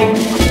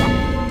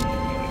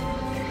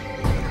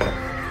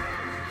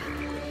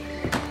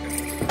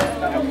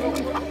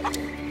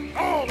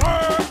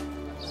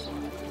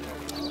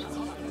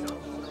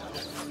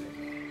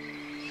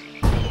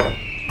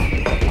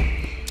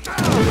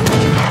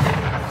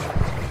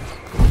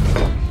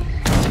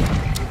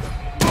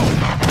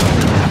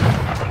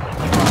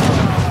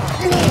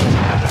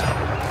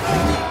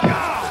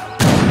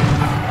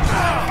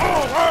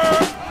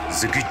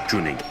ዝግጁ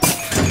ነኝ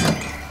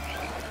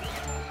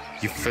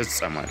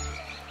ይፈጸማል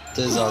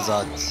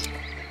ትዕዛዛት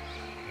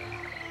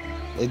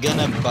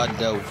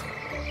እገነባለሁ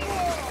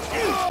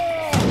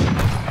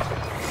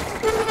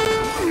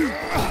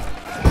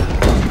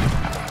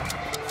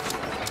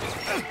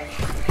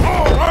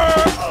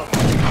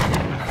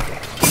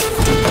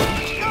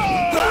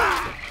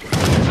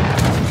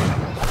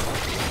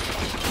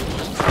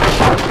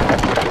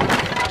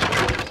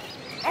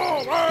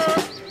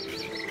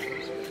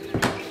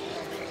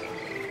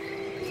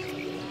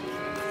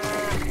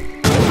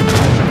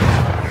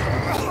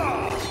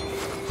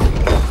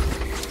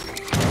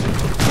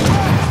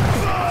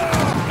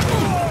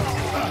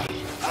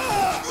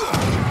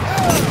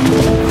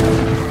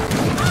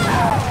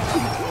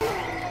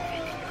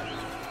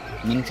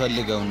ምን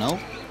ፈልገው ነው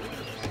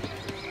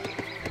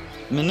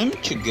ምንም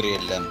ችግር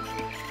የለም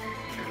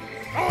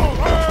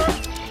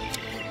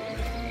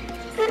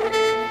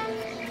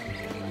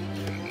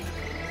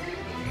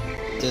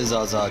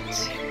ትእዛዛት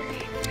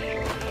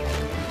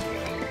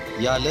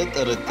ያለ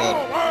ጥርጥር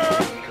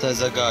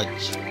ተዘጋጅ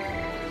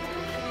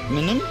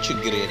ምንም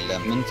ችግር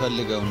የለም ምን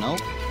ፈልገው ነው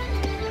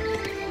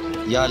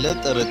ያለ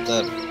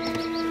ጥርጥር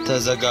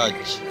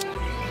ተዘጋጅ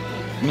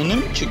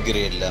ምንም ችግር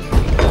የለም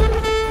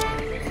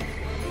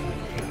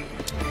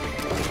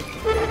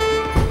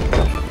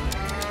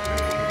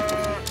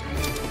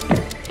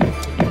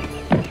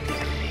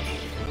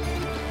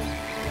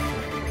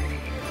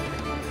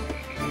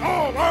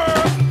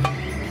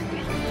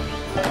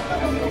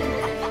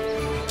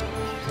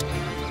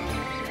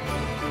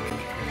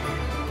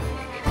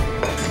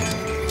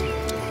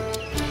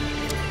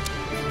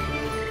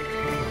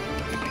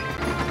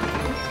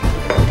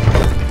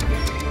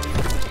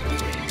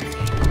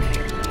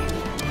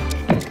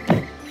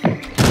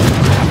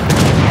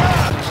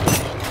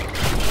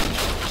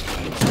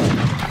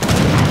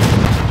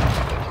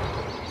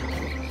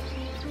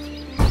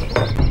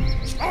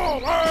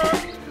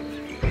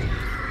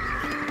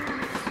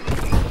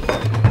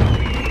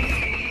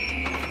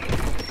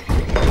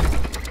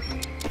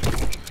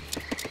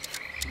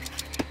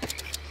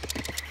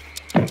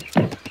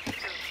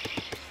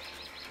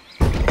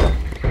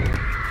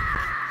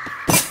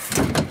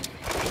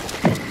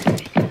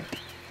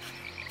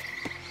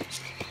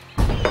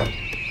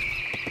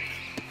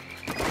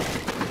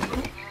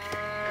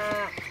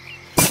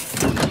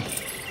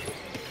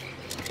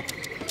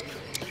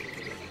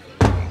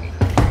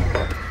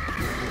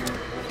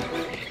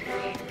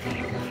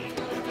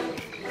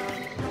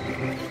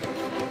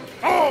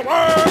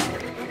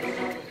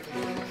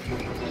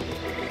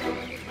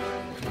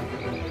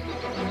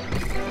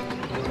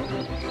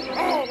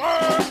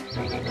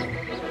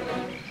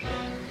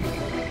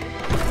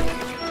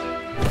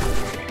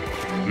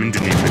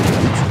ምንድነው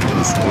የፈለጉት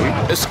ሆይ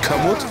እስከ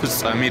ሞት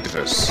ፍጻሜ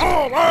ድረስ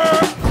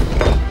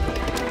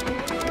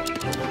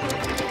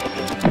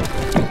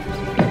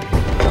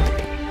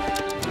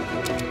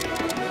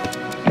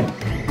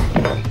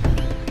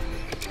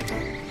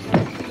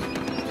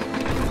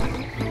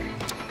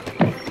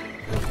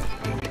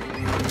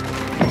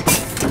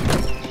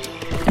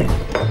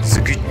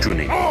ዝግጁ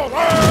ነኝ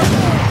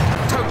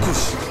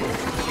ተኩስ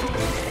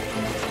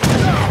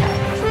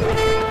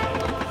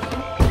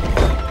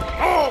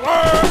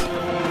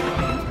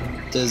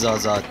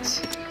ትእዛዛት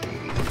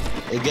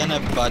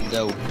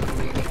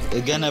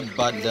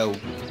እገነባለሁ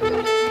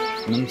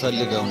ምን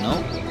ፈልገው ነው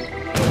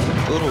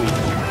ጥሩ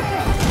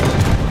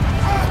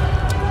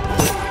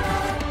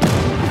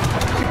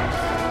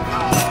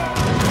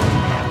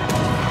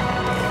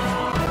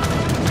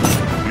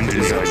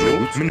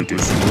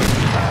ምንድነው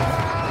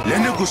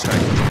ለንጉሥ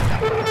ነኝ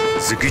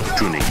ዝግጁ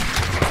ነኝ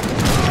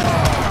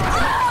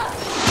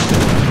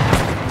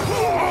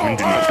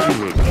ምንድነው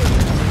ፈለጉት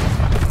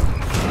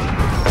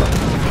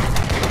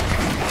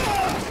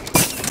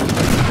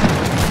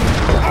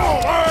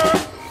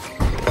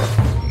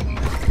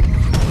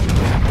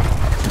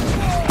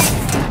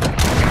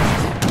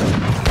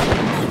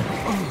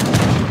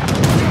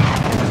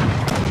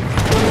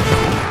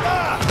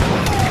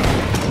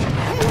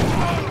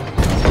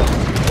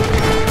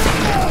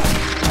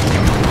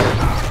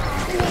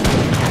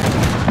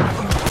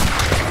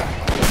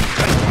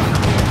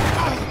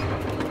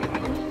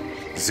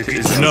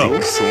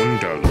No.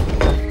 Sondalu.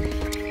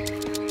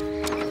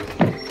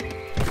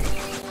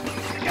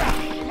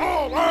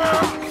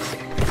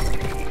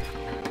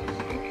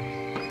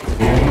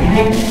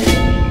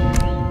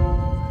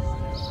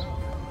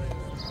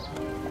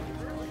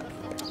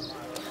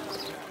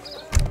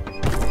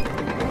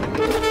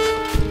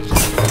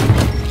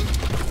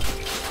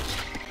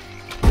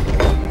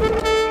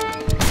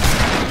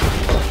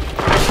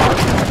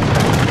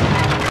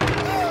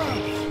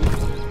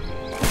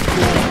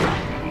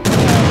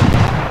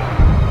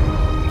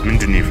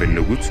 ምንድነው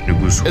የፈለጉት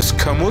ንጉሱ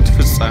እስከ ሞት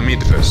ፍጻሜ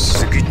ድረስ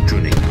ዝግጁ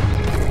ነኝ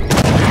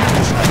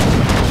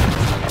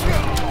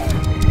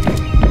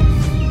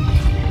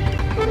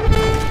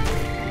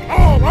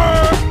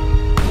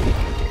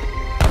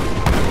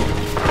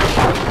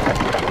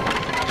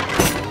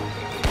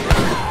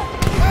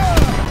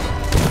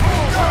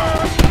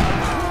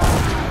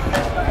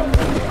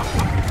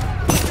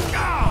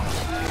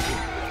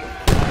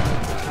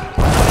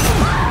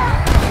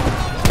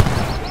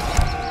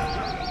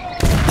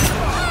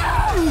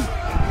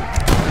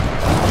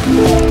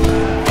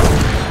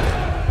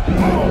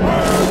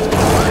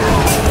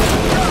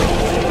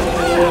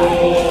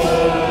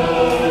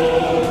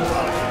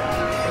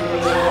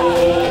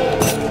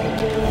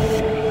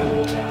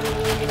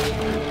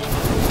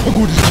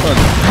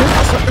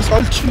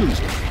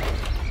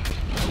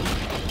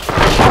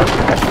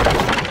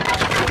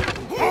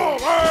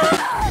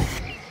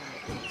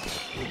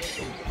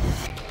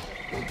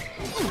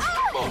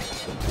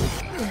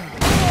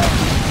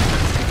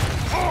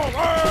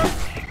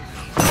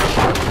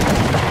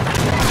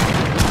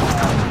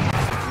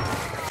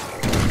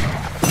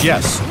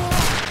Yes.